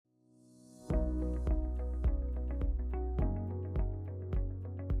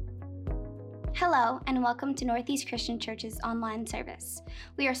Hello, and welcome to Northeast Christian Church's online service.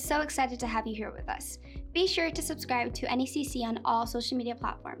 We are so excited to have you here with us. Be sure to subscribe to NECC on all social media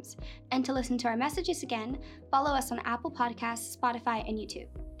platforms. And to listen to our messages again, follow us on Apple Podcasts, Spotify, and YouTube.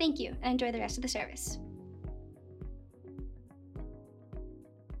 Thank you, and enjoy the rest of the service.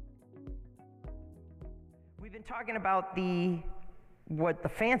 We've been talking about what the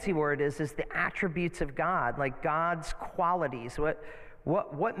fancy word is the attributes of God, like God's qualities.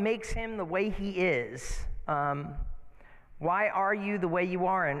 What makes him the way he is? Why are you the way you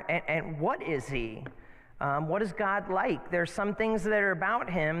are? And what is he? What is God like? There's some things that are about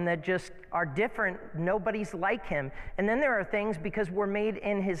him that just are different. Nobody's like him. And then there are things, because we're made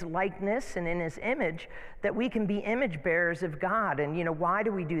in his likeness and in his image, that we can be image bearers of God. And, why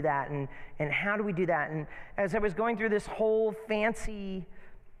do we do that? And how do we do that? And as I was going through this whole fancy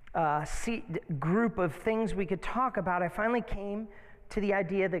group of things we could talk about, I finally came to the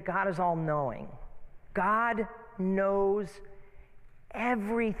idea that God is all-knowing. God knows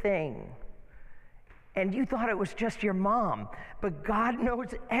everything. And you thought it was just your mom, but God knows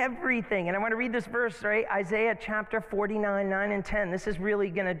everything. And I want to read this verse, right? Isaiah chapter 49, 9 and 10. This is really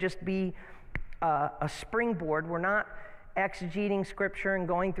going to just be a springboard. We're not exegeting scripture and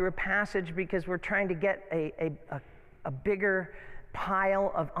going through a passage because we're trying to get a bigger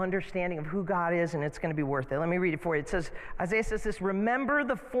pile of understanding of who God is, and it's going to be worth it. Let me read it for you. It says, Isaiah says this: "Remember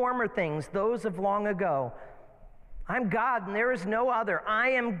the former things, those of long ago. I'm God, and there is no other.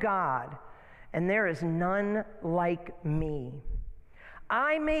 I am God, and there is none like me.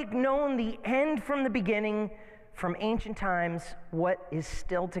 I make known the end from the beginning, from ancient times, what is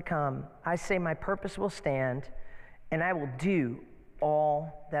still to come. I say my purpose will stand, and I will do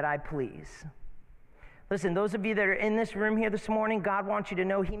all that I please." Listen, those of you that are in this room here this morning, God wants you to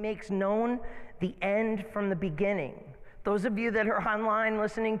know he makes known the end from the beginning. Those of you that are online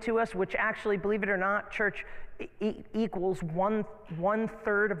listening to us, which actually, believe it or not, church equals one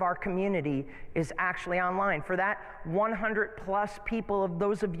third of our community is actually online. For that 100 plus people of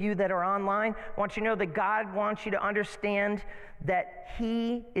those of you that are online, I want you to know that God wants you to understand that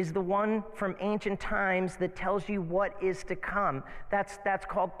he is the one from ancient times that tells you what is to come. That's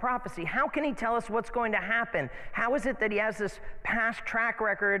called prophecy. How can he tell us what's going to happen? How is it that he has this past track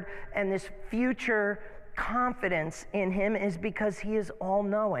record and this future confidence in him? Is because he is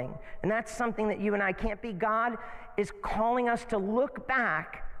all-knowing. And that's something that you and I can't be. God is calling us to look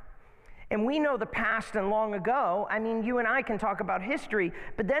back, and we know the past and long ago. I mean, you and I can talk about history,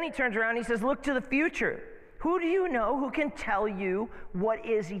 but then he turns around and he says, look to the future. Who do you know who can tell you what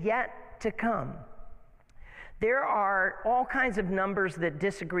is yet to come? There are all kinds of numbers that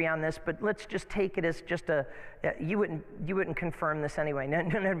disagree on this, but let's just take it as just you wouldn't confirm this anyway. None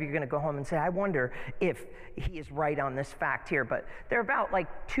of you are going to go home and say, I wonder if he is right on this fact here. But there are about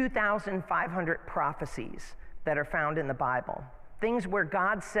like 2,500 prophecies that are found in the Bible. Things where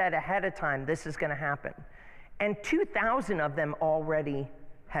God said ahead of time, this is going to happen. And 2,000 of them already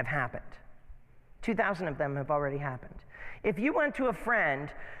have happened. 2,000 of them have already happened. If you went to a friend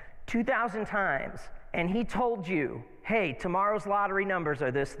 2,000 times and he told you, hey, tomorrow's lottery numbers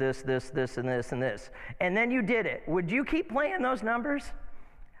are this, this, this, this, and this, and this, and then you did it, would you keep playing those numbers?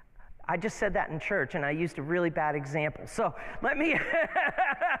 I just said that in church, and I used a really bad example. So let me,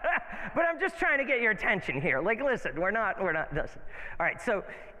 but I'm just trying to get your attention here. Like, listen, we're not, listen. All right, so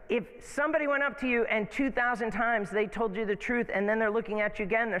if somebody went up to you and 2,000 times they told you the truth, and then they're looking at you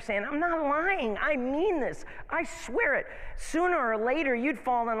again, they're saying, I'm not lying, I mean this, I swear it. Sooner or later, you'd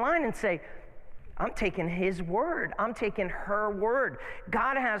fall in line and say, I'm taking his word. I'm taking her word.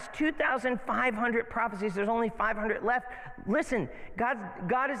 God has 2,500 prophecies. There's only 500 left. Listen,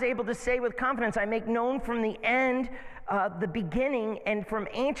 God is able to say with confidence, I make known from the end, the beginning, and from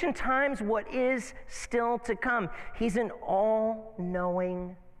ancient times what is still to come. He's an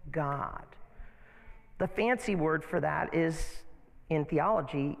all-knowing God. The fancy word for that is, in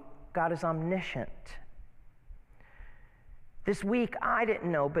theology, God is omniscient. This week, I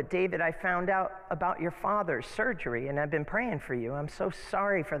didn't know, but David, I found out about your father's surgery, and I've been praying for you. I'm so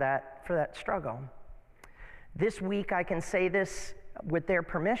sorry for that struggle. This week, I can say this with their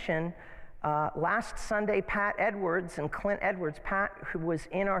permission. Last Sunday, Pat Edwards and Clint Edwards, Pat, who was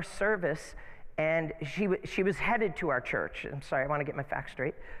in our service, and she was headed to our church. I'm sorry, I want to get my facts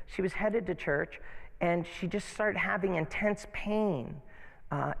straight. She was headed to church, and she just started having intense pain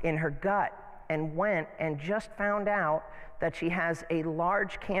in her gut, and went and just found out that she has a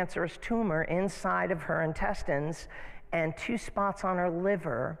large cancerous tumor inside of her intestines and 2 spots on her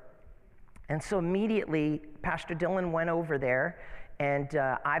liver. And so immediately, Pastor Dylan went over there And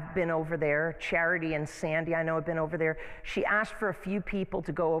I've been over there. Charity and Sandy, I know, have been over there. She asked for a few people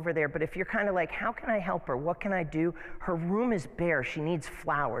to go over there, but if you're kind of like, how can I help her? What can I do? Her room is bare. She needs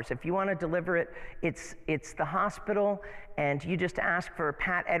flowers. If you want to deliver it, it's the hospital, and you just ask for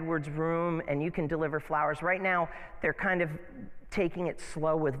Pat Edwards' room, and you can deliver flowers. Right now, they're kind of taking it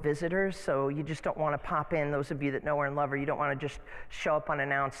slow with visitors, so you just don't want to pop in. Those of you that know her and love her, you don't want to just show up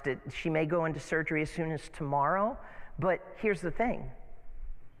unannounced. She may go into surgery as soon as tomorrow. But here's the thing,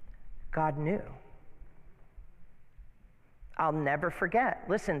 God knew. I'll never forget.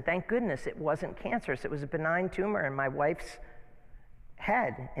 Listen, thank goodness it wasn't cancerous. It was a benign tumor in my wife's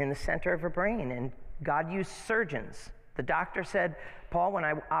head in the center of her brain, and God used surgeons. The doctor said, Paul, when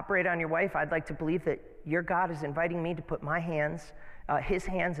I operate on your wife, I'd like to believe that your God is inviting me to put my hands, his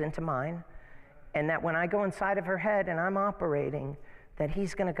hands into mine, and that when I go inside of her head and I'm operating, that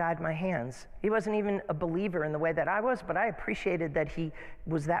he's going to guide my hands. He wasn't even a believer in the way that I was, but I appreciated that he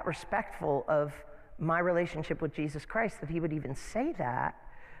was that respectful of my relationship with Jesus Christ, that he would even say that.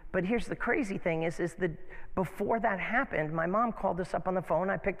 But here's the crazy thing is that before that happened, my mom called us up on the phone.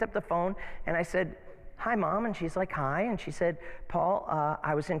 I picked up the phone and I said, hi, Mom. And she's like, hi. And she said, Paul,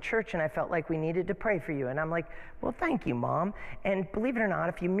 I was in church and I felt like we needed to pray for you. And I'm like, well, thank you, Mom. And believe it or not,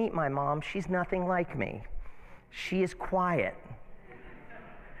 if you meet my mom, she's nothing like me. She is quiet.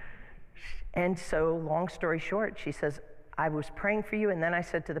 And so, long story short, she says, I was praying for you, and then I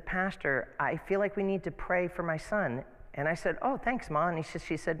said to the pastor, I feel like we need to pray for my son. And I said, oh, thanks, Ma. And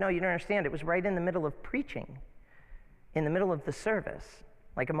she said, no, you don't understand. It was right in the middle of preaching, in the middle of the service,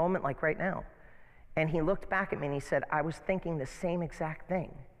 like a moment like right now. And he looked back at me and he said, I was thinking the same exact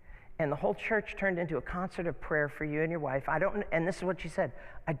thing. And the whole church turned into a concert of prayer for you and your wife. And this is what she said,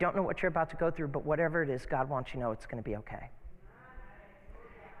 I don't know what you're about to go through, but whatever it is, God wants you to know it's going to be okay.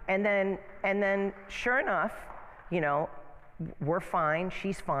 And then, sure enough, we're fine.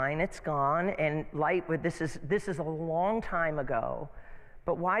 She's fine. It's gone. And this is a long time ago.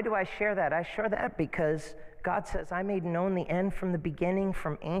 But why do I share that? I share that because God says, I made known the end from the beginning,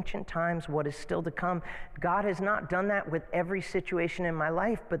 from ancient times, what is still to come. God has not done that with every situation in my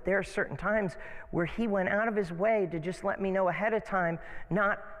life, but there are certain times where he went out of his way to just let me know ahead of time,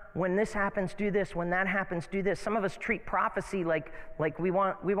 not when this happens, do this. When that happens, do this. Some of us treat prophecy like we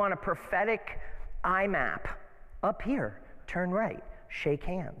want a prophetic eye map. Up here, turn right, shake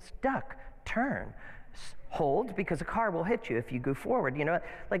hands, duck, turn, hold, because a car will hit you if you go forward.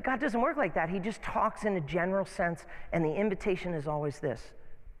 Like God doesn't work like that. He just talks in a general sense, and the invitation is always this: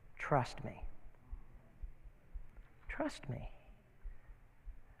 trust me. Trust me.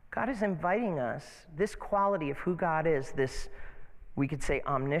 God is inviting us, this quality of who God is, this, we could say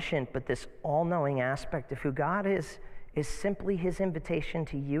omniscient, but this all-knowing aspect of who God is simply his invitation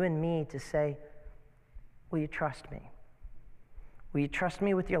to you and me to say, will you trust me? Will you trust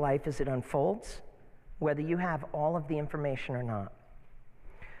me with your life as it unfolds, whether you have all of the information or not?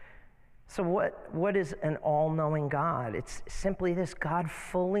 So what is an all-knowing God? It's simply this: God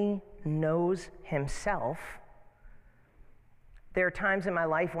fully knows himself. There are times in my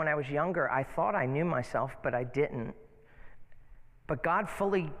life when I was younger, I thought I knew myself, but I didn't. But God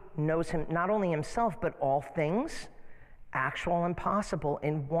fully knows him, not only himself, but all things, actual and possible,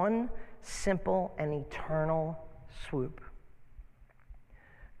 in one simple and eternal swoop.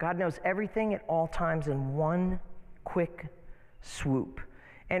 God knows everything at all times in one quick swoop.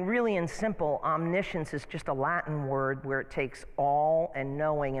 And really, in simple, omniscience is just a Latin word where it takes all and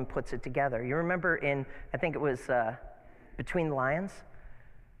knowing and puts it together. You remember in, I think it was Between the Lions?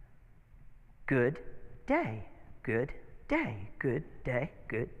 Good day, good day, good day,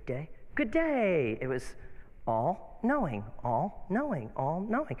 good day, good day. It was all knowing, all knowing, all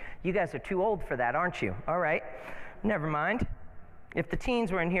knowing. You guys are too old for that, aren't you? All right, never mind. If the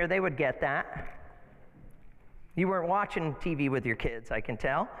teens were in here, they would get that. You weren't watching TV with your kids, I can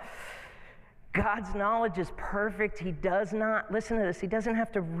tell. God's knowledge is perfect. He does not, listen to this, he doesn't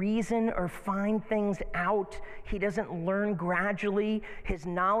have to reason or find things out. He doesn't learn gradually. His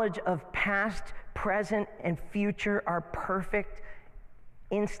knowledge of past, present, and future are perfect,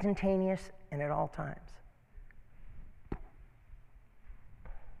 instantaneous, and at all times.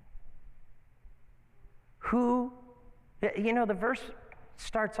 The verse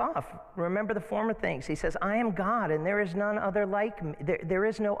starts off, remember the former things. He says, I am God, and there is none other like me. There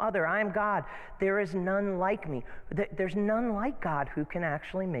is no other. I am God. There is none like me. There's none like God who can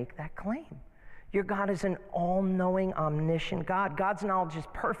actually make that claim. Your God is an all-knowing, omniscient God. God's knowledge is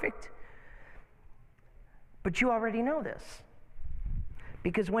perfect. But you already know this.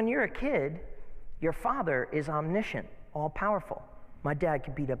 Because when you're a kid, your father is omniscient, all-powerful. My dad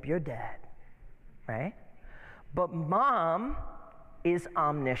could beat up your dad, right? But mom is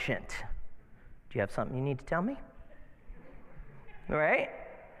omniscient. Do you have something you need to tell me? Right?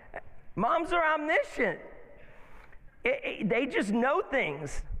 Moms are omniscient. They just know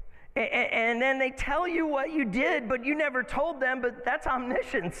things. And then they tell you what you did, but you never told them, but that's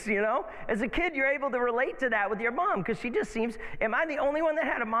omniscience, you know? As a kid, you're able to relate to that with your mom, because she just seems, am I the only one that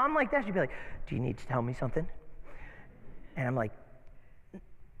had a mom like that? She'd be like, do you need to tell me something? And I'm like,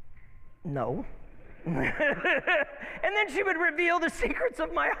 no. And then she would reveal the secrets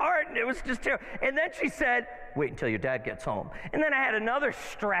of my heart, and it was just terrible. And then she said, wait until your dad gets home. And then I had another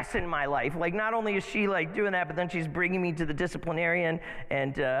stress in my life. Like, not only is she like doing that, but then she's bringing me to the disciplinarian,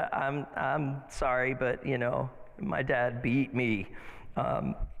 and I'm sorry, but you know, my dad beat me.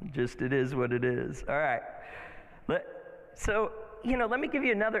 Just it is what it is. All right. So, you know, let me give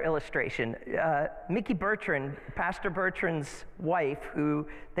you another illustration. Mickey Bertrand, Pastor Bertrand's wife, who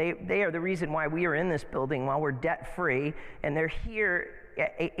they are the reason why we are in this building while we're debt-free, and they're here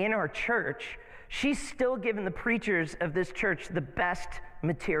in our church. She's still giving the preachers of this church the best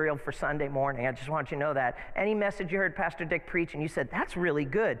material for Sunday morning. I just want you to know that. Any message you heard Pastor Dick preach and you said, that's really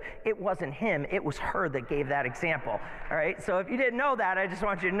good, it wasn't him, it was her that gave that example. All right, so if you didn't know that, I just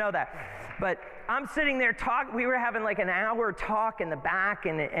want you to know that. But I'm sitting there we were having like an hour talk in the back,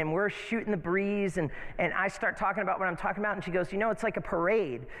 and we're shooting the breeze, and I start talking about what I'm talking about, and she goes, you know, it's like a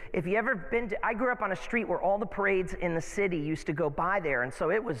parade. If you ever been to, I grew up on a street where all the parades in the city used to go by there, and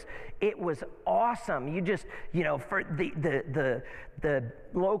so it was awesome. You just, you know, for the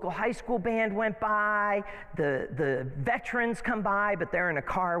local high school band went by, the veterans come by, but they're in a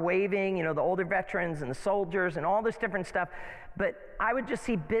car waving, you know, the older veterans and the soldiers and all this different stuff. But I would just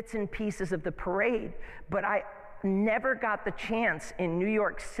see bits and pieces of the parade, but I never got the chance in New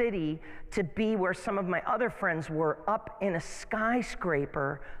York City to be where some of my other friends were, up in a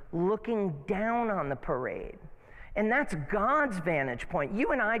skyscraper looking down on the parade. And that's God's vantage point.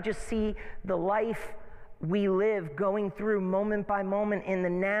 You and I just see the life we live, going through moment by moment in the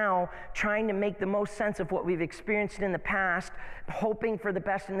now, trying to make the most sense of what we've experienced in the past, hoping for the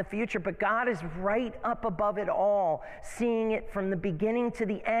best in the future. But God is right up above it all, seeing it from the beginning to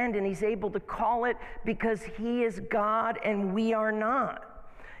the end, and he's able to call it because he is God and we are not.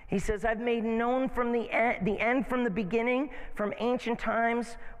 He says, I've made known from the end from the beginning, from ancient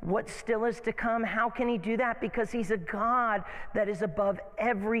times, what still is to come. How can he do that? Because he's a God that is above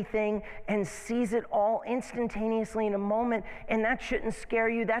everything and sees it all instantaneously in a moment. And that shouldn't scare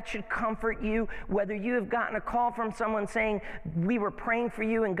you. That should comfort you. Whether you have gotten a call from someone saying, we were praying for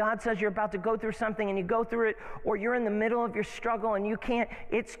you, and God says you're about to go through something and you go through it, or you're in the middle of your struggle and you can't,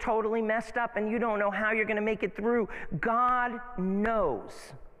 it's totally messed up and you don't know how you're going to make it through. God knows.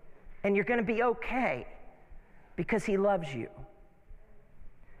 And you're going to be okay because he loves you.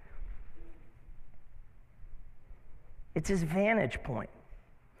 It's his vantage point.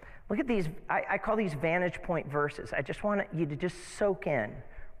 Look at these, I call these vantage point verses. I just want you to just soak in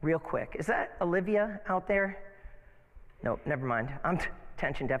real quick. Is that Olivia out there? No, never mind. I'm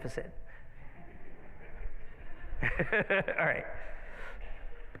attention deficit. All right.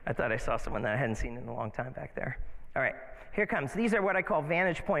 I thought I saw someone that I hadn't seen in a long time back there. All right. Here it comes. These are what I call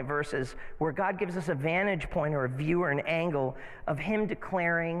vantage point verses, where God gives us a vantage point or a view or an angle of him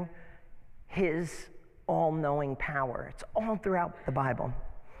declaring his all-knowing power. It's all throughout the Bible.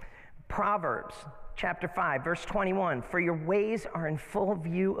 Proverbs chapter 5, verse 21, for your ways are in full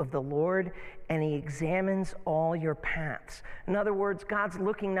view of the Lord, and he examines all your paths. In other words, God's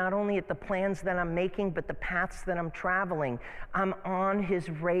looking not only at the plans that I'm making, but the paths that I'm traveling. I'm on his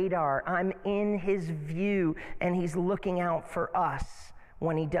radar. I'm in his view, and he's looking out for us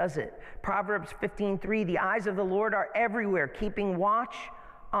when he does it. Proverbs 15:3, the eyes of the Lord are everywhere, keeping watch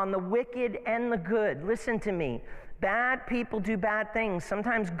on the wicked and the good. Listen to me. Bad people do bad things.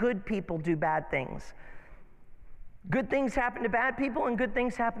 Sometimes good people do bad things. Good things happen to bad people and good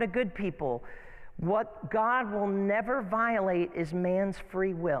things happen to good people. What God will never violate is man's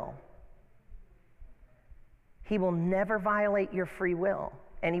free will. He will never violate your free will,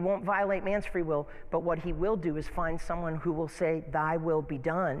 and he won't violate man's free will, but what he will do is find someone who will say, thy will be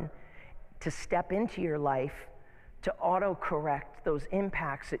done, to step into your life to auto-correct those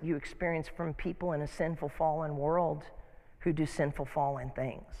impacts that you experience from people in a sinful, fallen world who do sinful, fallen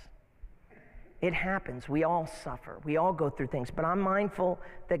things. It happens. We all suffer. We all go through things. But I'm mindful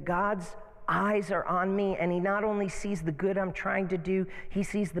that God's eyes are on me, and he not only sees the good I'm trying to do, he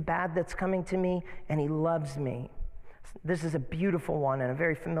sees the bad that's coming to me, and he loves me. This is a beautiful one and a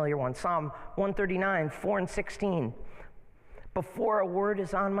very familiar one. Psalm 139, 4 and 16. Before a word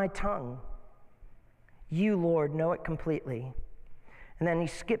is on my tongue, you, Lord, know it completely. And then he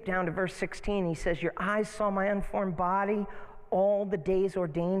skipped down to verse 16. He says, your eyes saw my unformed body. all the days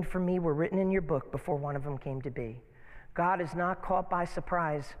ordained for me were written in your book before one of them came to be. God is not caught by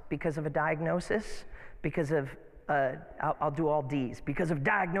surprise because of a diagnosis, because of, I'll do all D's, because of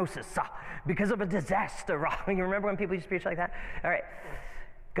diagnosis, because of a disaster. You remember when people used to preach like that? All right.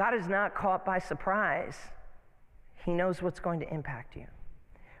 God is not caught by surprise. He knows what's going to impact you.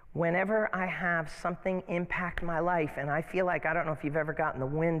 Whenever I have something impact my life, and I feel like, I don't know if you've ever gotten the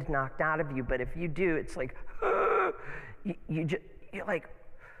wind knocked out of you, but if you do, it's like, you're like,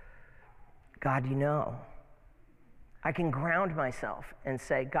 God, you know. I can ground myself and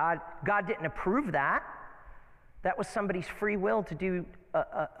say, God didn't approve that. That was somebody's free will to do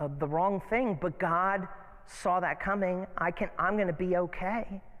the wrong thing, but God saw that coming. I'm going to be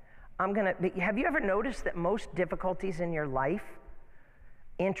okay. Have you ever noticed that most difficulties in your life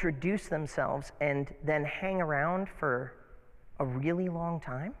introduce themselves and then hang around for a really long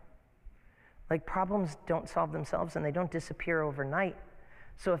time? Like, problems don't solve themselves and they don't disappear overnight.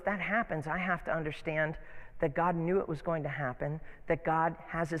 So if that happens, I have to understand that God knew it was going to happen, that God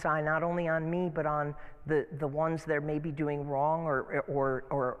has his eye not only on me, but on the ones that are maybe doing wrong or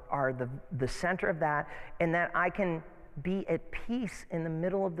are the center of that, and that I can be at peace in the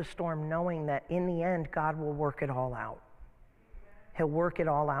middle of the storm, knowing that in the end, God will work it all out. He'll work it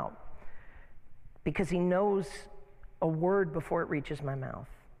all out because he knows a word before it reaches my mouth.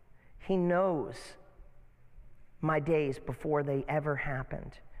 He knows my days before they ever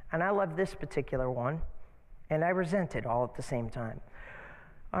happened. And I love this particular one, and I resent it all at the same time.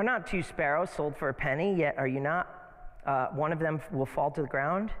 Are not 2 sparrows sold for a penny, yet are you not? One of them will fall to the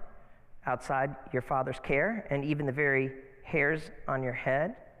ground outside your Father's care, and even the very hairs on your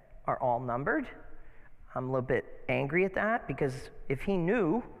head are all numbered. I'm a little bit angry at that, because if he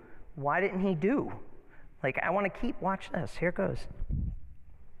knew, why didn't he do? Like, I want to watch this. Here it goes.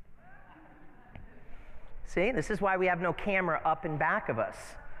 See, this is why we have no camera up in back of us.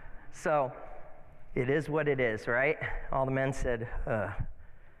 So, it is what it is, right? All the men said,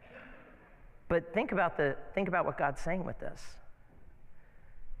 But think about what God's saying with this.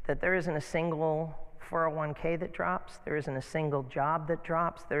 That there isn't a single 401k that drops. There isn't a single job that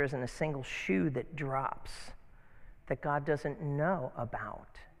drops. There isn't a single shoe that drops that God doesn't know about.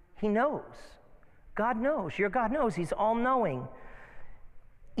 He knows. God knows. Your God knows. He's all-knowing.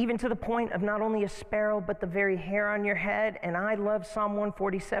 Even to the point of not only a sparrow, but the very hair on your head. And I love Psalm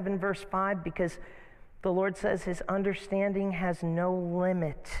 147, verse 5, because the Lord says his understanding has no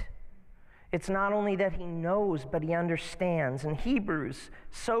limit. It's not only that he knows, but he understands. And Hebrews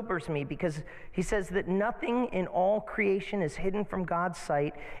sobers me because he says that nothing in all creation is hidden from God's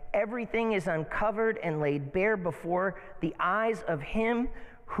sight. Everything is uncovered and laid bare before the eyes of him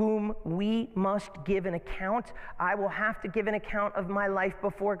whom we must give an account. I will have to give an account of my life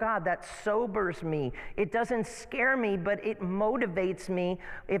before God. That sobers me. It doesn't scare me, but it motivates me.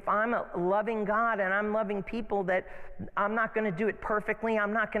 If I'm a loving God and I'm loving people, that I'm not going to do it perfectly.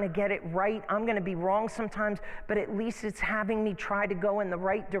 I'm not going to get it right. I'm going to be wrong sometimes, but at least it's having me try to go in the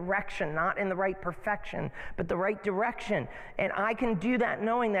right direction, not in the right perfection, but the right direction. And I can do that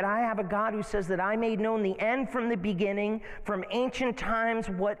knowing that I have a God who says that I made known the end from the beginning, from ancient times,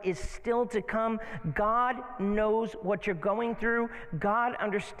 what is still to come. God knows what you're going through. God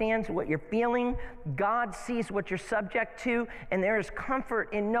understands what you're feeling. God sees what you're subject to. And there is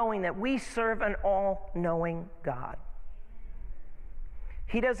comfort in knowing that we serve an all-knowing God.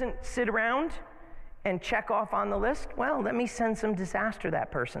 He doesn't sit around and check off on the list. Well, let me send some disaster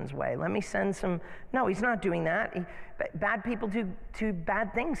that person's way. Let me send some... No, he's not doing that. Bad people do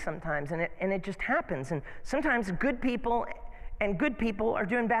bad things sometimes, and it just happens. And sometimes good people are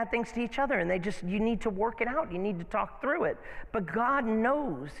doing bad things to each other, and you need to work it out. You need to talk through it. But God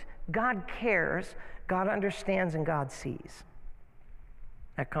knows, God cares, God understands, and God sees.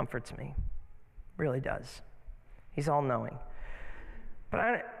 That comforts me. Really does. He's all-knowing. But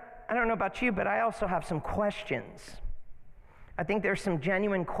I don't know about you, but I also have some questions. I think there's some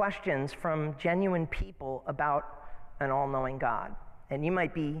genuine questions from genuine people about an all-knowing God. And you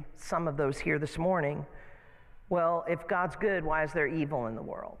might be some of those here this morning. Well, if God's good, why is there evil in the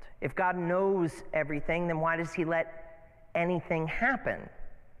world? If God knows everything, then why does he let anything happen?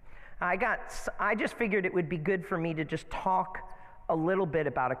 I just figured it would be good for me to just talk a little bit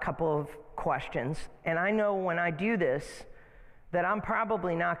about a couple of questions. And I know when I do this, that I'm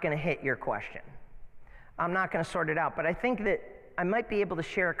probably not going to hit your question. I'm not going to sort it out. But I think that I might be able to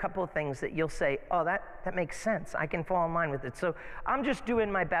share a couple of things that you'll say, oh, that makes sense. I can fall in line with it. So I'm just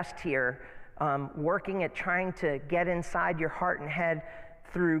doing my best here, working at trying to get inside your heart and head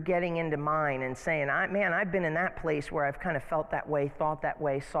through getting into mine and saying, man, I've been in that place where I've kind of felt that way, thought that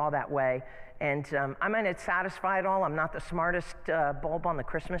way, saw that way. And I might not satisfy it all. I'm not the smartest bulb on the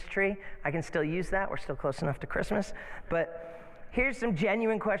Christmas tree. I can still use that. We're still close enough to Christmas. But here's some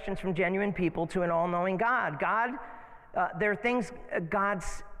genuine questions from genuine people to an all-knowing God. There are things God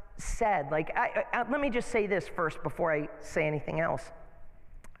said. Like, let me just say this first before I say anything else.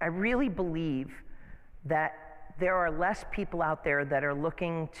 I really believe that there are less people out there that are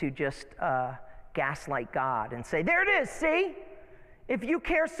looking to just gaslight God and say, there it is, see? If you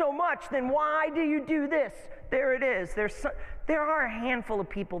care so much, then why do you do this? There it is. There are a handful of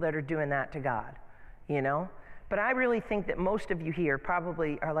people that are doing that to God, you know? But I really think that most of you here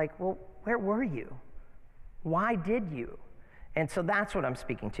probably are like, well, where were you? Why did you? And so that's what I'm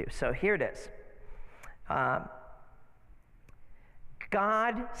speaking to. So here it is.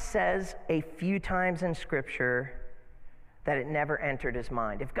 God says a few times in Scripture that it never entered his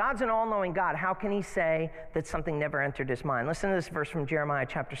mind. If God's an all-knowing God, how can he say that something never entered his mind? Listen to this verse from Jeremiah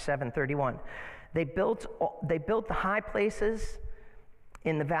chapter 7:31. They built the high places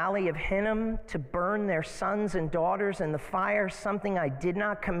in the valley of Hinnom to burn their sons and daughters in the fire, something I did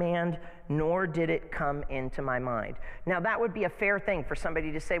not command, nor did it come into my mind. Now that would be a fair thing for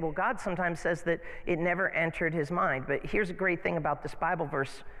somebody to say, well, God sometimes says that it never entered his mind. But here's a great thing about this Bible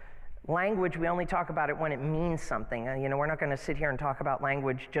verse. Language, we only talk about it when it means something. You know, we're not going to sit here and talk about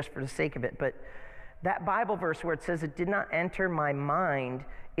language just for the sake of it. But that Bible verse where it says it did not enter my mind,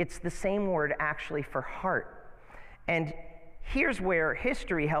 it's the same word actually for heart. And here's where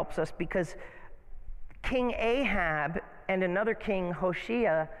history helps us, because King Ahab and another king,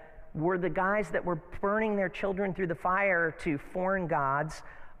 Hoshea, were the guys that were burning their children through the fire to foreign gods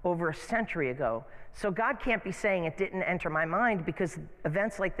over a century ago. So God can't be saying it didn't enter my mind because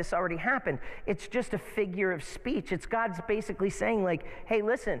events like this already happened. It's just a figure of speech. It's God's basically saying, like, hey,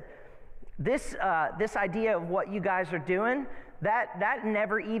 listen, this idea of what you guys are doing, that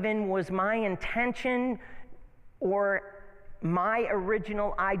never even was my intention or my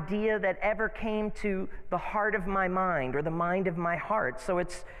original idea that ever came to the heart of my mind or the mind of my heart. So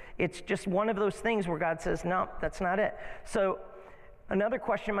it's just one of those things where God says, no, that's not it. So another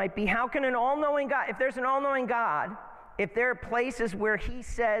question might be, how can an all-knowing God, if there's an all-knowing God, if there are places where he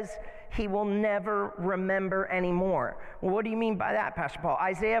says he will never remember anymore? Well, what do you mean by that, Pastor Paul?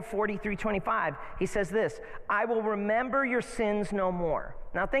 Isaiah 43:25, he says this, I will remember your sins no more.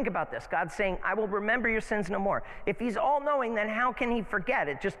 Now think about this. God's saying, I will remember your sins no more. If he's all-knowing, then how can he forget?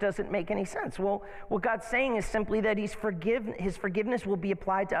 It just doesn't make any sense. Well, what God's saying is simply that his forgiveness will be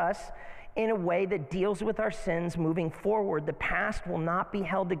applied to us in a way that deals with our sins moving forward. The past will not be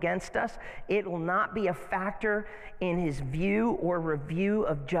held against us. It will not be a factor in his view or review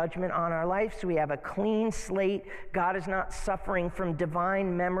of judgment on our life. So we have a clean slate. God is not suffering from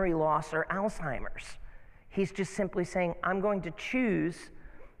divine memory loss or Alzheimer's. He's just simply saying, I'm going to choose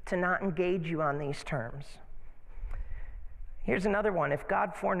to not engage you on these terms. Here's another one. If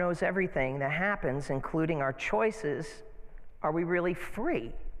God foreknows everything that happens, including our choices, are we really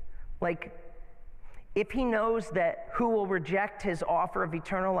free? Like, if he knows that who will reject his offer of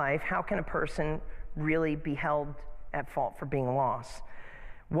eternal life, how can a person really be held at fault for being lost?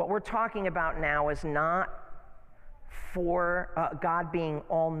 What we're talking about now is not for God being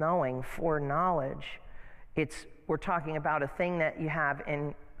all-knowing, foreknowledge. We're talking about a thing that you have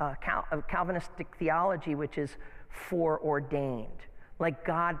in Calvinistic theology, which is foreordained. Like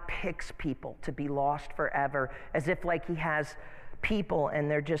God picks people to be lost forever, as if like he has people and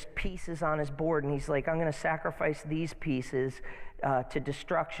they're just pieces on his board, and he's like, I'm going to sacrifice these pieces to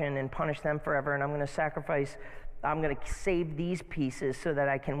destruction and punish them forever, and I'm going to save these pieces so that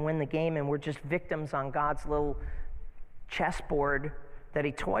I can win the game, and we're just victims on God's little chessboard that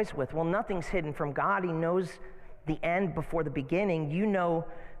he toys with. Well, nothing's hidden from God. He knows the end before the beginning. You know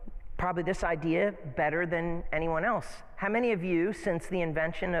probably this idea better than anyone else. How many of you, since the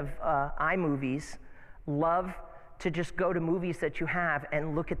invention of iMovies, love to just go to movies that you have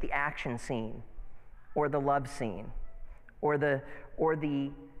and look at the action scene or the love scene or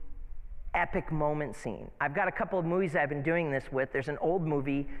the epic moment scene? I've got a couple of movies I've been doing this with. There's an old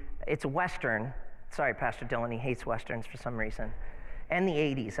movie. It's a Western. Sorry, Pastor Dylan, he hates Westerns for some reason. And the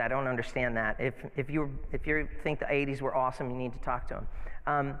 80s. I don't understand that. If you think the 80s were awesome, you need to talk to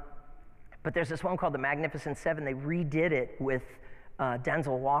him. But there's this one called The Magnificent Seven. They redid it with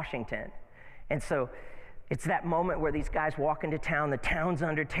Denzel Washington. And so it's that moment where these guys walk into town, the town's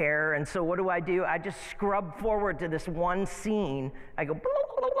under terror, and so what do? I just scrub forward to this one scene. I go,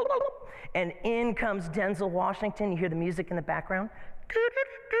 and in comes Denzel Washington. You hear the music in the background.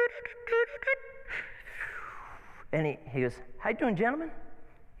 And he goes, how you doing, gentlemen?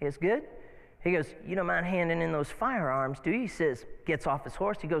 He goes, good. He goes, you don't mind handing in those firearms, do you? He says, gets off his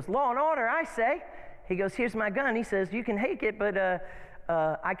horse. He goes, law and order, I say. He goes, here's my gun. He says, you can take it, but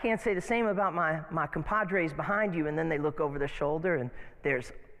I can't say the same about my compadres behind you. And then they look over their shoulder, and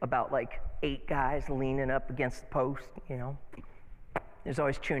there's about like 8 guys leaning up against the post, you know. There's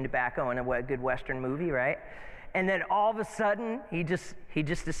always chewing tobacco in a good Western movie, right? And then all of a sudden, he just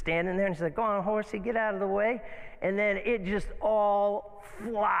is standing there, and he's like, go on, horsey, get out of the way. And then it just all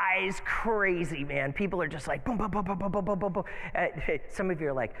flies crazy, man. People are just like, boom, boom, boom, boom, boom, boom, boom, boom, boom. Some of you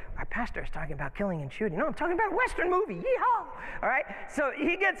are like, our pastor is talking about killing and shooting. No, I'm talking about a Western movie. Yeehaw! All right? So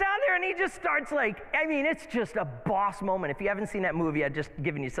he gets out there, and he just starts like, I mean, it's just a boss moment. If you haven't seen that movie, I've just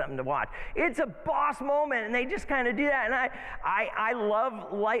given you something to watch. It's a boss moment, and they just kind of do that. And I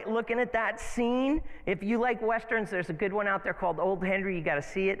love looking at that scene. If you like Westerns, there's a good one out there called Old Henry. You got to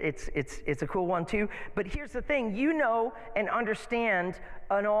see it. It's a cool one, too. But here's the thing. You know and understand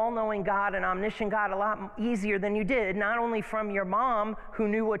an all-knowing God, an omniscient God, a lot easier than you did, not only from your mom who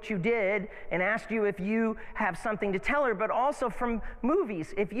knew what you did and asked you if you have something to tell her, but also from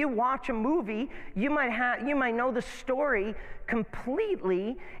movies. If you watch a movie, you might know the story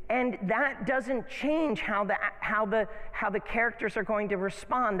completely, and that doesn't change how the characters are going to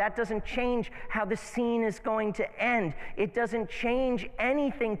respond. That doesn't change how the scene is going to end. It doesn't change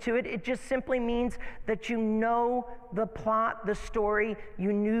anything to it. It just simply means that you know the plot, the story,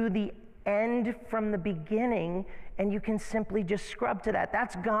 you knew the end from the beginning, and you can simply just scrub to that.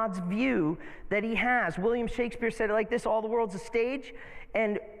 That's God's view that he has. William Shakespeare said it like this: all the world's a stage,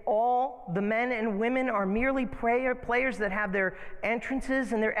 and all the men and women are merely players that have their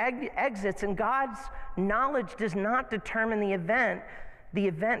entrances and their exits, and God's knowledge does not determine the event. The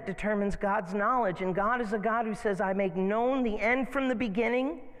event determines God's knowledge, and God is a God who says, I make known the end from the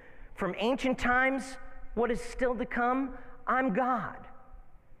beginning, from ancient times, what is still to come. I'm God.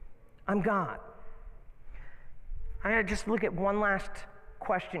 I'm God. I'm going to just look at one last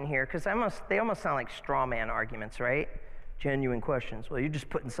question here, because they almost sound like straw man arguments, right? Genuine questions. Well, you're just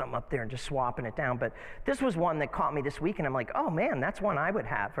putting something up there and just swapping it down. But this was one that caught me this week, and I'm like, oh man, that's one I would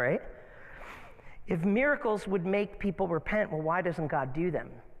have, right? If miracles would make people repent, well, why doesn't God do them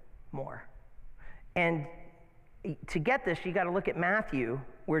more? And to get this, you got to look at Matthew,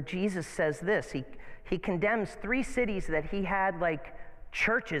 where Jesus says this. He condemns 3 cities that he had like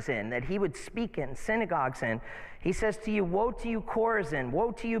churches in, that he would speak in, synagogues in. He says to you, woe to you, Chorazin,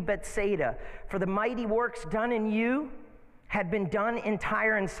 woe to you, Bethsaida, for the mighty works done in you had been done in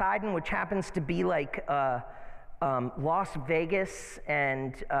Tyre and Sidon, which happens to be like Las Vegas,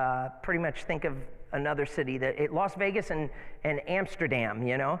 and pretty much think of another city Las Vegas and Amsterdam.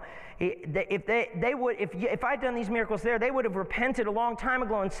 You know, if I'd done these miracles there, they would have repented a long time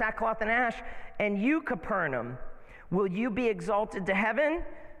ago in sackcloth and ash. And you, Capernaum, will you be exalted to heaven?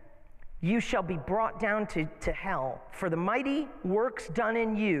 You shall be brought down to hell. For the mighty works done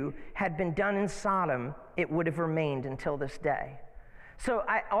in you had been done in Sodom, it would have remained until this day. So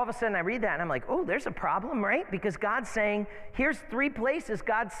all of a sudden I read that and I'm like, oh, there's a problem, right? Because God's saying, here's 3 places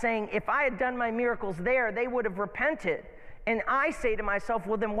God's saying, if I had done my miracles there, they would have repented. And I say to myself,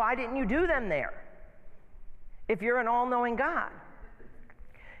 well, then why didn't you do them there? If you're an all-knowing God.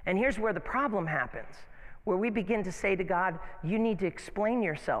 And here's where the problem happens, where we begin to say to God, you need to explain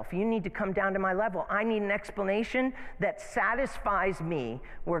yourself. You need to come down to my level. I need an explanation that satisfies me,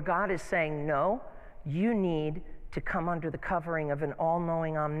 where God is saying, no, you need to come under the covering of an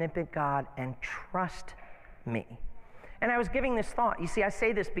all-knowing, omnipotent God and trust me. And I was giving this thought. You see, I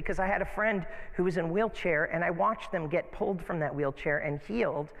say this because I had a friend who was in a wheelchair, and I watched them get pulled from that wheelchair and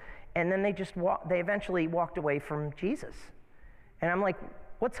healed, and then they eventually walked away from Jesus. And I'm like,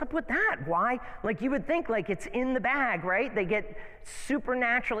 what's up with that? Why? Like, you would think like it's in the bag, right? They get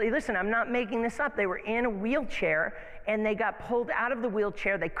supernaturally, listen, I'm not making this up. They were in a wheelchair and they got pulled out of the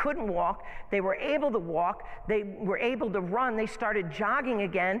wheelchair. They couldn't walk. They were able to walk. They were able to run. They started jogging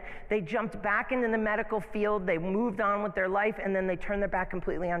again. They jumped back into the medical field. They moved on with their life, and then they turned their back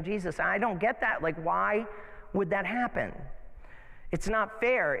completely on Jesus. I don't get that. Like, why would that happen? It's not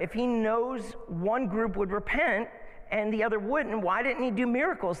fair. If he knows one group would repent and the other wouldn't, why didn't he do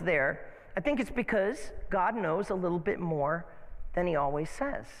miracles there? I think it's because God knows a little bit more than he always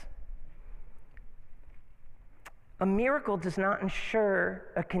says. A miracle does not ensure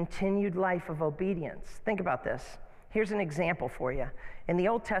a continued life of obedience. Think about this. Here's an example for you. In the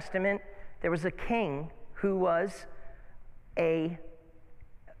Old Testament, there was a king who was an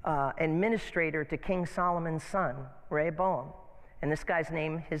administrator to King Solomon's son, Rehoboam. And this guy's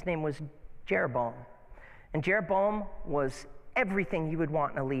his name was Jeroboam. And Jeroboam was everything you would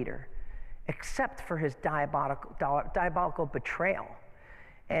want in a leader, except for his diabolical betrayal.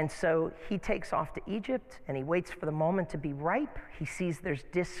 And so he takes off to Egypt, and he waits for the moment to be ripe. He sees there's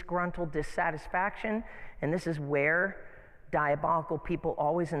disgruntled dissatisfaction, and this is where diabolical people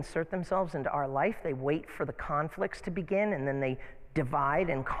always insert themselves into our life. They wait for the conflicts to begin, and then they divide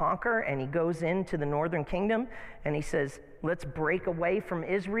and conquer, and he goes into the northern kingdom, and he says, let's break away from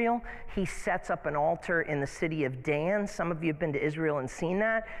Israel. He sets up an altar in the city of Dan. Some of you have been to Israel and seen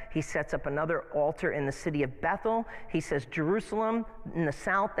that. He sets up another altar in the city of Bethel. He says, Jerusalem, in the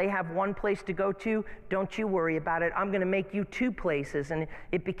south, they have one place to go to. Don't you worry about it. I'm going to make you two places. And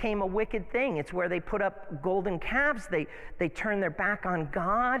it became a wicked thing. It's where they put up golden calves. They turned their back on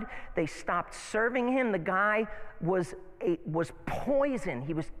God. They stopped serving him. The guy was poison.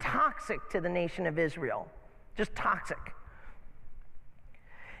 He was toxic to the nation of Israel. Just toxic.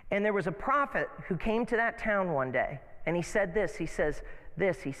 And there was a prophet who came to that town one day, and he said this. He says,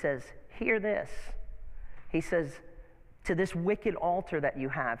 hear this. He says, to this wicked altar that you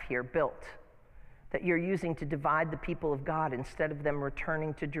have here built, that you're using to divide the people of God instead of them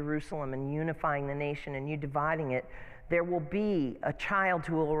returning to Jerusalem and unifying the nation and you dividing it, there will be a child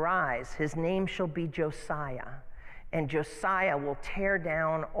who will arise. His name shall be Josiah. And Josiah will tear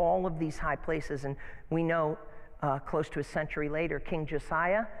down all of these high places. And we know close to a century later, King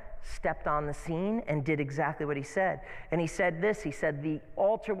Josiah stepped on the scene and did exactly what he said. And he said this, he said, the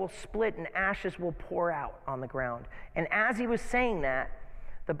altar will split and ashes will pour out on the ground. And as he was saying that,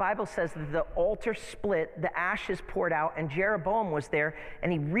 the Bible says that the altar split, the ashes poured out, and Jeroboam was there,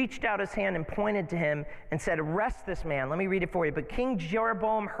 and he reached out his hand and pointed to him and said, arrest this man. Let me read it for you. But King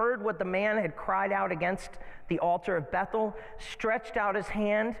Jeroboam heard what the man had cried out against the altar of Bethel, stretched out his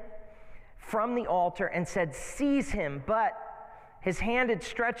hand from the altar and said, seize him. But his hand had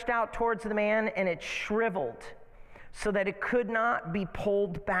stretched out towards the man, and it shriveled so that it could not be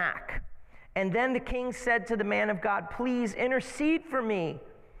pulled back. And then the king said to the man of God, please intercede for me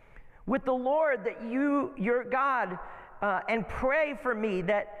with the Lord, that your God, and pray for me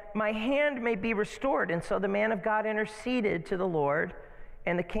that my hand may be restored. And so the man of God interceded to the Lord,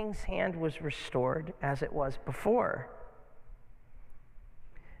 and the king's hand was restored as it was before.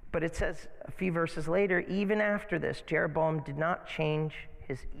 But it says a few verses later, even after this, Jeroboam did not change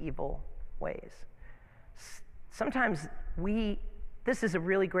his evil ways. Sometimes this is a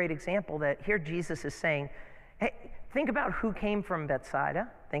really great example that here Jesus is saying, hey, think about who came from Bethsaida.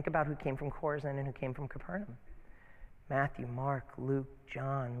 Think about who came from Chorazin and who came from Capernaum. Matthew, Mark, Luke,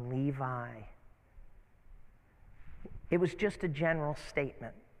 John, Levi. It was just a general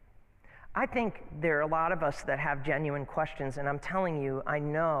statement. I think there are a lot of us that have genuine questions, and I'm telling you, I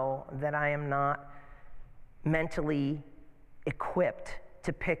know that I am not mentally equipped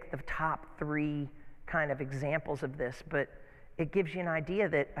to pick the top 3 kind of examples of this, but it gives you an idea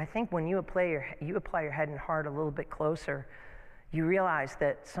that I think when you apply your head and heart a little bit closer, you realize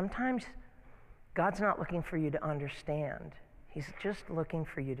that sometimes God's not looking for you to understand. He's just looking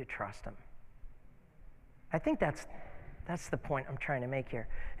for you to trust him. I think that's the point I'm trying to make here.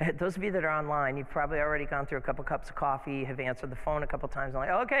 Those of you that are online, you've probably already gone through a couple cups of coffee, have answered the phone a couple times, and like,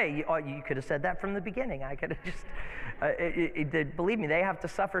 okay, you could have said that from the beginning. I could have just, believe me, they have to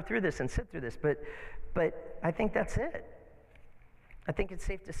suffer through this and sit through this, but I think that's it. I think it's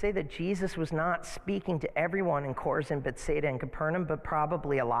safe to say that Jesus was not speaking to everyone in Chorazin, Bethsaida, and Capernaum, but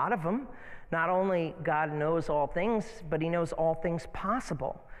probably a lot of them. Not only God knows all things, but he knows all things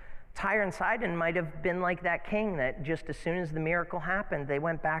possible. Tyre and Sidon might have been like that king that just as soon as the miracle happened, they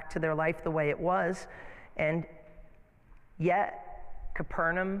went back to their life the way it was. And yet,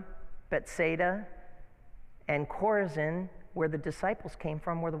 Capernaum, Bethsaida, and Chorazin, where the disciples came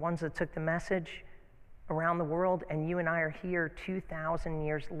from, were the ones that took the message around the world. And you and I are here 2,000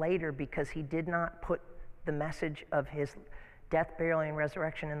 years later because he did not put the message of his death, burial, and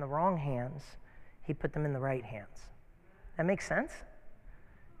resurrection in the wrong hands. He put them in the right hands. That makes sense?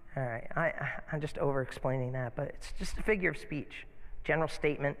 All right, I'm just over-explaining that, but it's just a figure of speech, general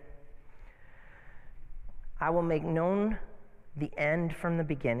statement. I will make known the end from the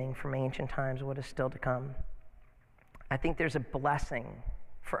beginning, from ancient times, what is still to come. I think there's a blessing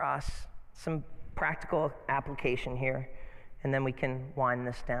for us, some practical application here, and then we can wind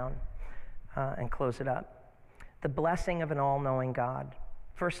this down and close it up. The blessing of an all-knowing God.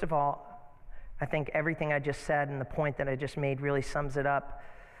 First of all, I think everything I just said and the point that I just made really sums it up,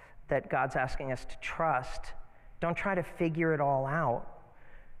 that God's asking us to trust. Don't try to figure it all out.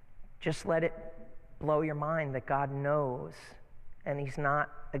 Just let it blow your mind that God knows, and he's not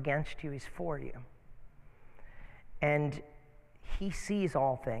against you, he's for you. And he sees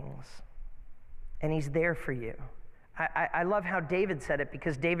all things, and he's there for you. I love how David said it,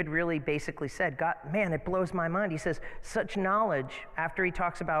 because David really basically said, God, man, it blows my mind. He says, such knowledge, after he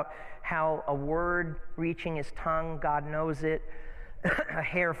talks about how a word reaching his tongue, God knows it, a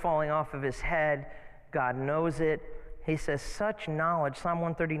hair falling off of his head, God knows it. He says, such knowledge, Psalm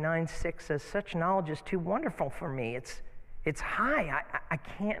 139:6 says, such knowledge is too wonderful for me. It's high. I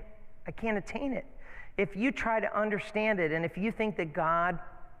can't attain it. If you try to understand it, and if you think that God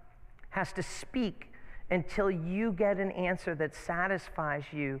has to speak until you get an answer that satisfies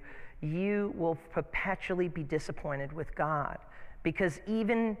you, you will perpetually be disappointed with God. Because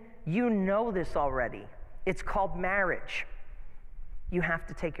even you know this already. It's called marriage. You have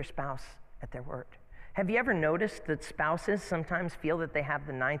to take your spouse at their word. Have you ever noticed that spouses sometimes feel that they have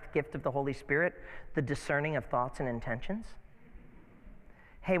the 9th gift of the Holy Spirit, the discerning of thoughts and intentions?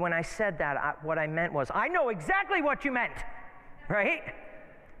 Hey, when I said that, what I meant was, I know exactly what you meant, right?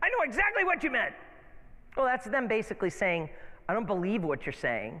 I know exactly what you meant. Well, that's them basically saying, I don't believe what you're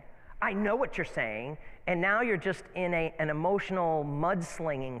saying. I know what you're saying. And now you're just in an emotional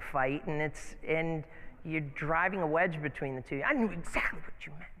mudslinging fight, and you're driving a wedge between the two. I knew exactly what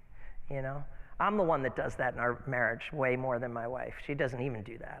you meant, you know? I'm the one that does that in our marriage way more than my wife. She doesn't even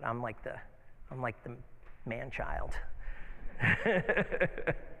do that. I'm like the man-child.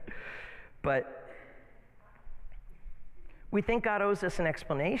 But we think God owes us an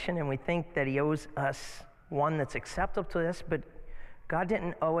explanation, and we think that he owes us one that's acceptable to us, but God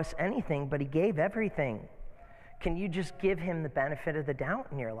didn't owe us anything, but he gave everything. Can you just give him the benefit of the doubt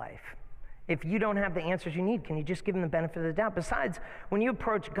in your life? If you don't have the answers you need, can you just give him the benefit of the doubt? Besides, when you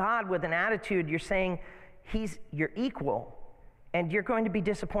approach God with an attitude, you're saying he's your equal, and you're going to be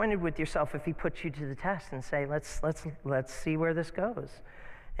disappointed with yourself if he puts you to the test and say, let's see where this goes.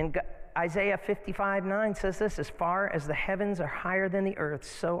 And Isaiah 55:9 says this, as far as the heavens are higher than the earth,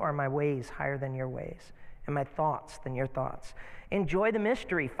 so are my ways higher than your ways, and my thoughts than your thoughts. Enjoy the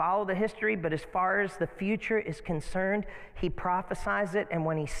mystery, follow the history, but as far as the future is concerned, he prophesies it, and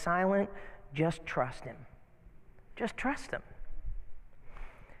when he's silent, just trust him. Just trust him.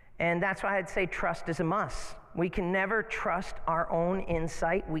 And that's why I'd say trust is a must. We can never trust our own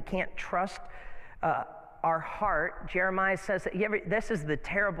insight. We can't trust our heart. Jeremiah says that this is the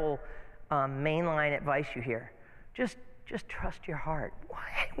terrible mainline advice you hear. Just trust your heart.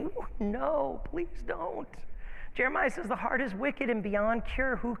 What? No, please don't. Jeremiah says the heart is wicked and beyond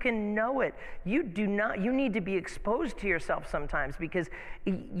cure. Who can know it? You need to be exposed to yourself sometimes, because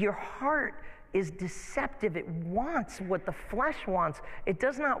your heart is deceptive. It wants what the flesh wants. It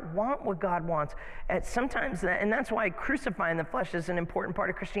does not want what God wants. And sometimes, and that's why crucifying the flesh is an important part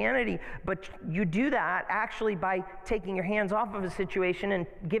of Christianity. But you do that actually by taking your hands off of a situation and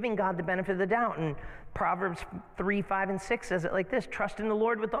giving God the benefit of the doubt. And Proverbs 3:5-6 says it like this: trust in the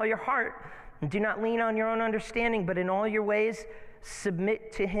Lord with all your heart. And do not lean on your own understanding, but in all your ways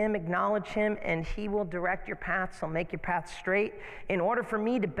submit to him, acknowledge him, and he will direct your paths. He'll make your paths straight. In order for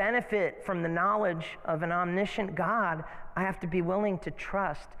me to benefit from the knowledge of an omniscient God, I have to be willing to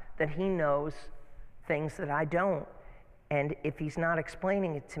trust that he knows things that I don't. And if he's not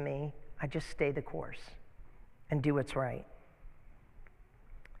explaining it to me, I just stay the course and do what's right.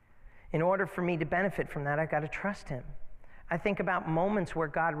 In order for me to benefit from that, I've got to trust him. I think about moments where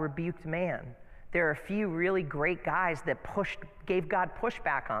God rebuked man. There are a few really great guys that gave God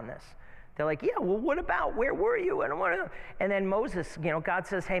pushback on this. They're like, yeah, well, what about, where were you? And then Moses, God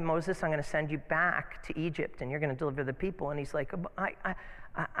says, hey, Moses, I'm going to send you back to Egypt, and you're going to deliver the people. And he's like,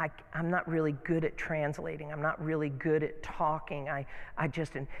 I'm not really good at translating. I'm not really good at talking.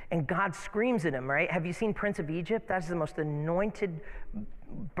 And God screams at him, right? Have you seen Prince of Egypt? That's the most anointed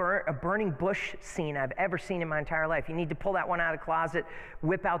burning bush scene I've ever seen in my entire life. You need to pull that one out of the closet,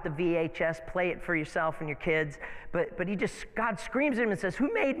 whip out the VHS, play it for yourself and your kids. But God screams at him and says,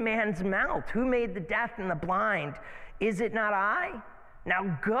 who made man's mouth? Who made the deaf and the blind? Is it not I?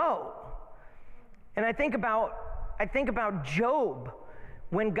 Now go. And I think about Job.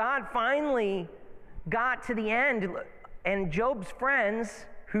 When God finally got to the end, and Job's friends,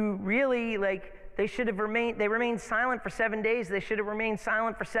 who really, they remained silent for 7 days. They should have remained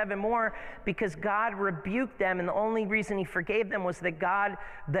silent for 7 more, because God rebuked them, and the only reason he forgave them was that God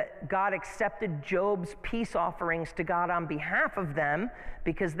accepted Job's peace offerings to God on behalf of them,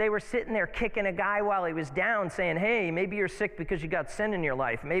 because they were sitting there kicking a guy while he was down, saying, hey, maybe you're sick because you got sin in your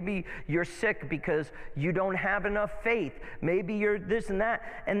life. Maybe you're sick because you don't have enough faith. Maybe you're this and that.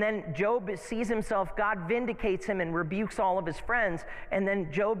 And then Job sees himself, God vindicates him and rebukes all of his friends. And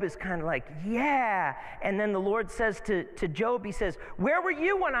then Job is kind of like, yeah. And then the Lord says to Job, he says, where were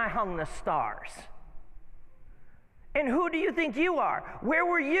you when I hung the stars? And who do you think you are? Where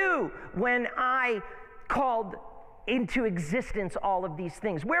were you when I called into existence all of these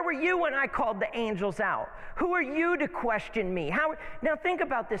things? Where were you when I called the angels out? Who are you to question me? Now think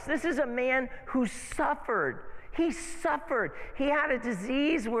about this. This is a man who suffered. He suffered. He had a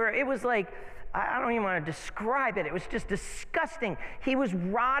disease where it was like, I don't even want to describe it. It was just disgusting. He was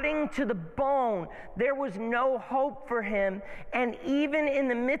rotting to the bone. There was no hope for him. And even in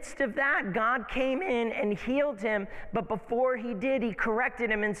the midst of that, God came in and healed him. But before he did, he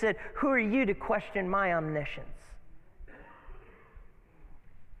corrected him and said, who are you to question my omniscience?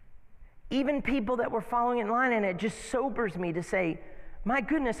 Even people that were following in line, and it just sobers me to say, my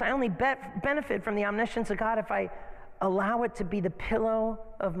goodness, I only benefit from the omniscience of God if I allow it to be the pillow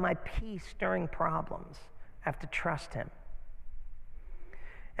of my peace during problems. I have to trust him.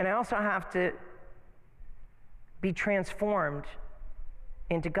 And I also have to be transformed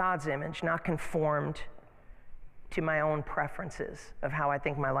into God's image, not conformed to my own preferences of how I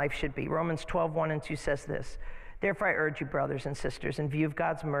think my life should be. Romans 12:1 and 2 says this, therefore I urge you, brothers and sisters, in view of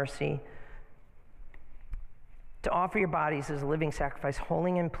God's mercy, to offer your bodies as a living sacrifice,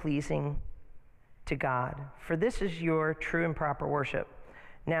 holy and pleasing to God, for this is your true and proper worship.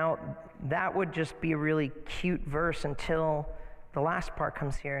 Now, that would just be a really cute verse until the last part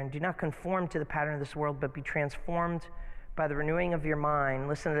comes here. And do not conform to the pattern of this world, but be transformed by the renewing of your mind.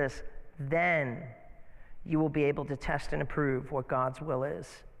 Listen to this. Then you will be able to test and approve what God's will is,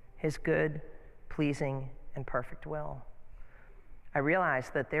 his good, pleasing, and perfect will. I realize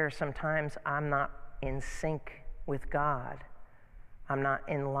that there are some times I'm not in sync with God. I'm not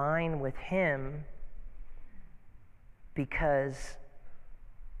in line with him because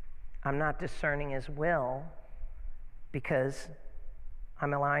I'm not discerning his will, because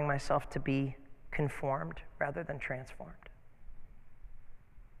I'm allowing myself to be conformed rather than transformed.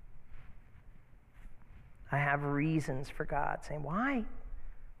 I have reasons for God saying, why?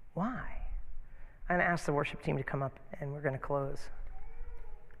 I'm going to ask the worship team to come up and we're going to close.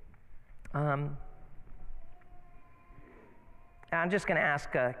 I'm just going to ask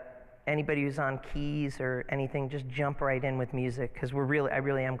anybody who's on keys or anything, just jump right in with music, because I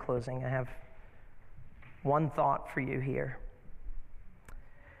really am closing. I have one thought for you here.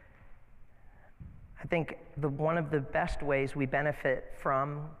 I think one of the best ways we benefit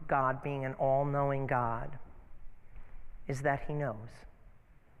from God being an all-knowing God is that he knows.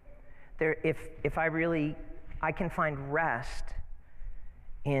 I can find rest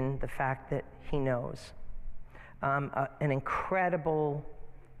in the fact that he knows. An incredible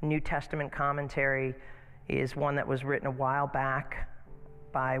New Testament commentary is one that was written a while back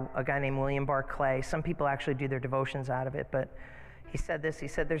by a guy named William Barclay. Some people actually do their devotions out of it, but he said this. He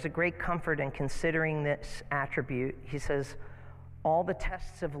said, there's a great comfort in considering this attribute. He says, all the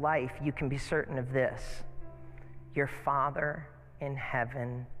tests of life, you can be certain of this. Your Father in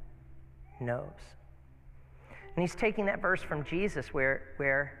heaven knows. And he's taking that verse from Jesus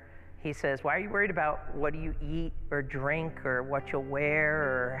where he says, why are you worried about what do you eat or drink or what you'll wear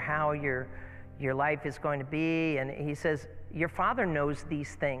or how your life is going to be? And he says, your Father knows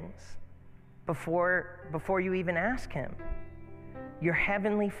these things before you even ask him. Your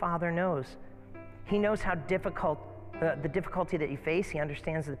heavenly Father knows. He knows how difficult, the difficulty that you face. He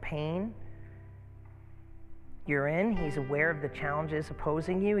understands the pain you're in. He's aware of the challenges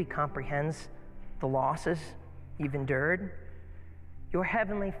opposing you. He comprehends the losses you've endured. Your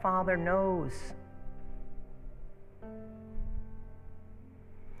heavenly Father knows.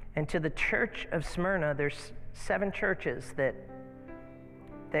 And to the church of Smyrna, there's 7 churches that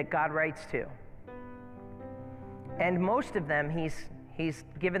God writes to. And most of them, he's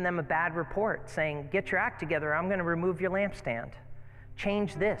given them a bad report, saying, get your act together, I'm going to remove your lampstand.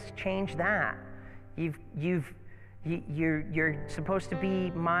 Change this, change that. You're supposed to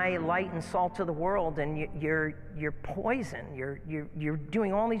be my light and salt to the world, and you're poison. You're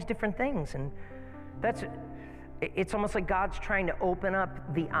doing all these different things, and it's almost like God's trying to open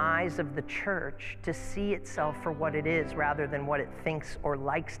up the eyes of the church to see itself for what it is, rather than what it thinks or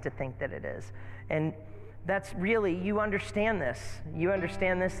likes to think that it is. And that's really, you understand this. You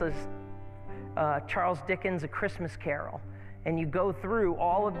understand this as Charles Dickens' A Christmas Carol. And you go through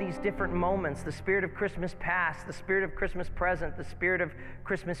all of these different moments, the spirit of Christmas past, the spirit of Christmas present, the spirit of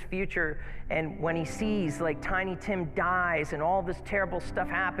Christmas future. And when he sees, like, Tiny Tim dies and all this terrible stuff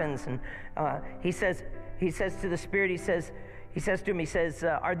happens, and he says to the spirit, he says to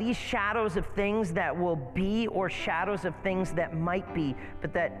him, are these shadows of things that will be, or shadows of things that might be?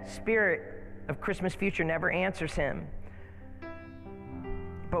 But that spirit of Christmas future never answers him.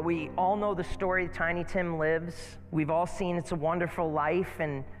 But we all know the story Tiny Tim lives. We've all seen It's a Wonderful Life,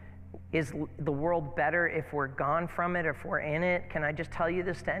 and Is the world better if we're gone from it, if we're in it? Can I just tell you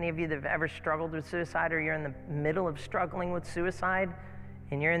this to any of you that have ever struggled with suicide, or you're in the middle of struggling with suicide,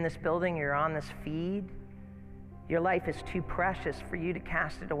 and you're in this building, you're on this feed? Your life is too precious for you to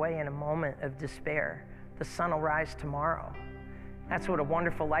cast it away in a moment of despair. The sun will rise tomorrow. That's what a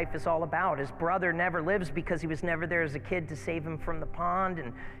wonderful life is all about. His brother never lives because he was never there as a kid to save him from the pond,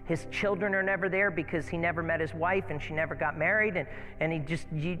 and his children are never there because he never met his wife and she never got married,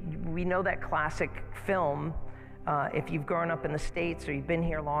 we know that classic film if you've grown up in the States or you've been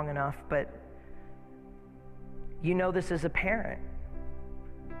here long enough, but you know this as a parent.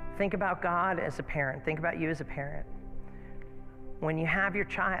 Think about God as a parent. Think about you as a parent. When you have your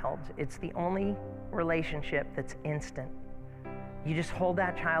child, it's the only relationship that's instant. You just hold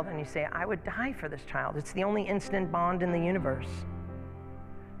that child and you say, I would die for this child. It's the only instant bond in the universe.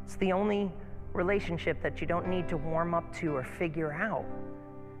 It's the only relationship that you don't need to warm up to or figure out.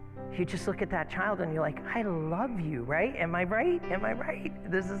 You just look at that child and you're like, I love you, right? Am I right? Am I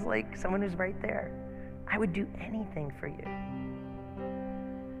right? This is like someone who's right there. I would do anything for you.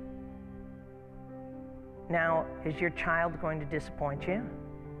 Now, is your child going to disappoint you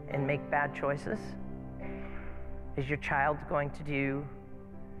and make bad choices? Is your child going to do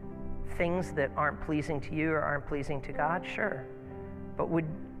things that aren't pleasing to you or aren't pleasing to God? Sure. But would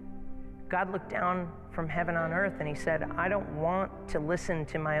God look down from heaven on earth and he said, I don't want to listen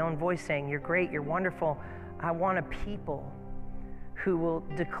to my own voice saying, you're great, you're wonderful. I want a people who will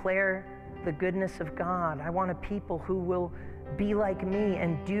declare the goodness of God. I want a people who will be like me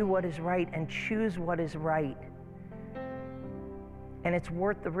and do what is right and choose what is right. And it's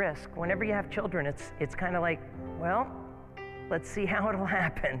worth the risk. Whenever you have children, it's kind of like, well, let's see how it'll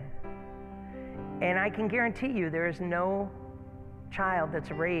happen. And I can guarantee you there is no child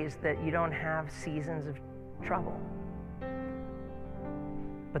that's raised that you don't have seasons of trouble.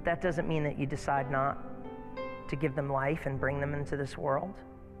 But that doesn't mean that you decide not to give them life and bring them into this world.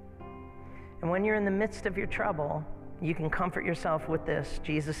 And when you're in the midst of your trouble, you can comfort yourself with this.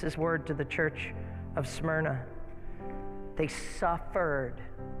 Jesus' word to the church of Smyrna. They suffered.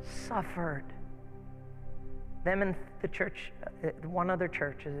 Them and the church, one other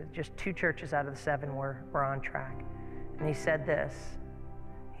church, just 2 churches out of the 7 were on track. And he said this.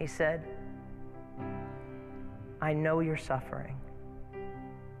 He said, I know you're suffering.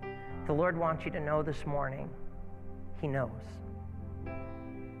 The Lord wants you to know this morning, he knows.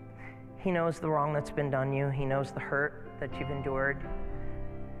 He knows the wrong that's been done you. He knows the hurt that you've endured.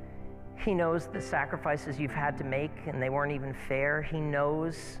 He knows the sacrifices you've had to make and they weren't even fair. He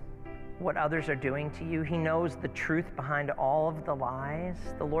knows what others are doing to you. He knows the truth behind all of the lies.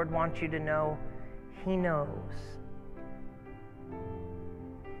 The Lord wants you to know he knows.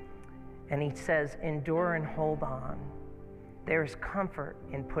 And he says, endure and hold on. There's comfort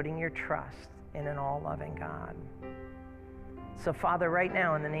in putting your trust in an all-loving God. So, Father, right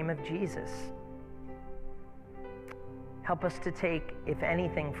now, in the name of Jesus, help us to take, if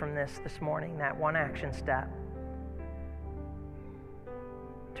anything, from this morning, that one action step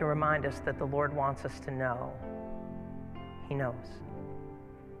to remind us that the Lord wants us to know he knows.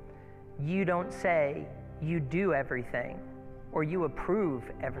 You don't say you do everything or you approve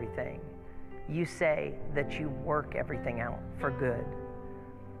everything. You say that you work everything out for good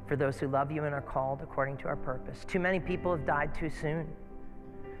for those who love you and are called according to our purpose. Too many people have died too soon.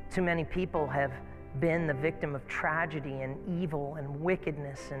 Too many people have been the victim of tragedy and evil and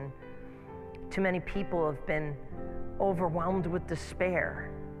wickedness, and too many people have been overwhelmed with despair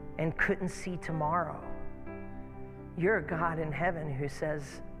and couldn't see tomorrow. You're a God in heaven who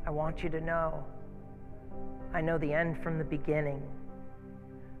says, I want you to know, I know the end from the beginning.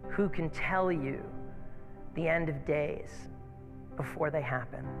 Who can tell you the end of days before they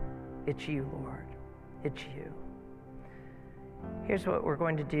happen? It's you, Lord. It's you. Here's what we're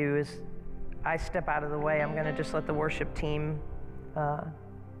going to do is I step out of the way. I'm going to just let the worship team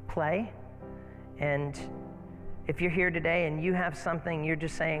play. And if you're here today and you have something, you're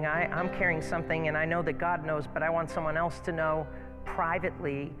just saying, I'm carrying something and I know that God knows, but I want someone else to know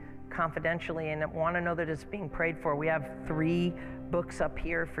privately, confidentially, and want to know that it's being prayed for. We have 3 books up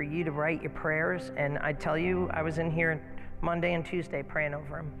here for you to write your prayers. And I tell you, I was in here Monday and Tuesday praying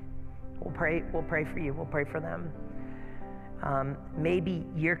over them. We'll pray for you. We'll pray for them. Maybe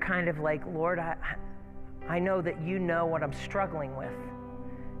you're kind of like, Lord, I know that you know what I'm struggling with,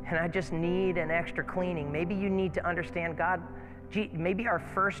 and I just need an extra cleaning. Maybe you need to understand, God, maybe our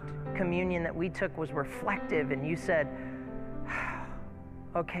first communion that we took was reflective, and you said,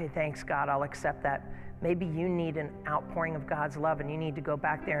 okay, thanks, God, I'll accept that. Maybe you need an outpouring of God's love, and you need to go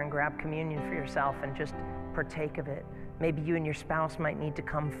back there and grab communion for yourself and just partake of it. Maybe you and your spouse might need to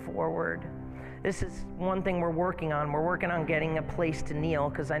come forward. This is one thing we're working on. We're working on getting a place to kneel,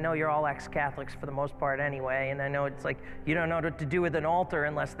 because I know you're all ex-Catholics for the most part anyway, and I know it's like you don't know what to do with an altar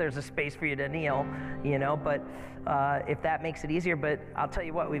unless there's a space for you to kneel, but if that makes it easier. But I'll tell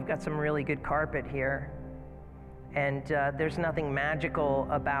you what, we've got some really good carpet here, and there's nothing magical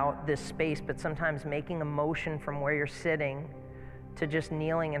about this space, but sometimes making a motion from where you're sitting to just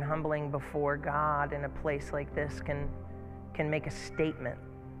kneeling and humbling before God in a place like this can make a statement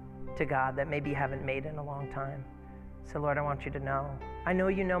to God that maybe you haven't made in a long time. So Lord, I want you to know. I know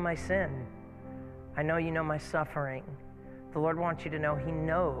you know my sin. I know you know my suffering. The Lord wants you to know he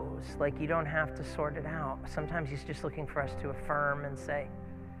knows, like you don't have to sort it out. Sometimes he's just looking for us to affirm and say,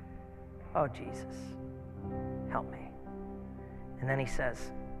 oh, Jesus, help me. And then he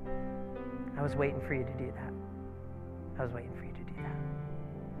says, I was waiting for you to do that. I was waiting for you to do that.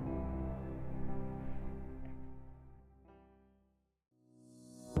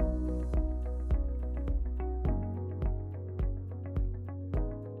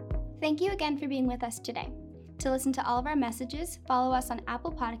 Thank you again for being with us today. To listen to all of our messages, follow us on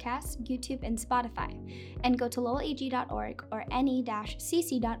Apple Podcasts, YouTube, and Spotify, and go to lowelag.org or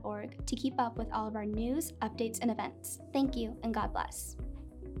ne-cc.org to keep up with all of our news, updates, and events. Thank you, and God bless.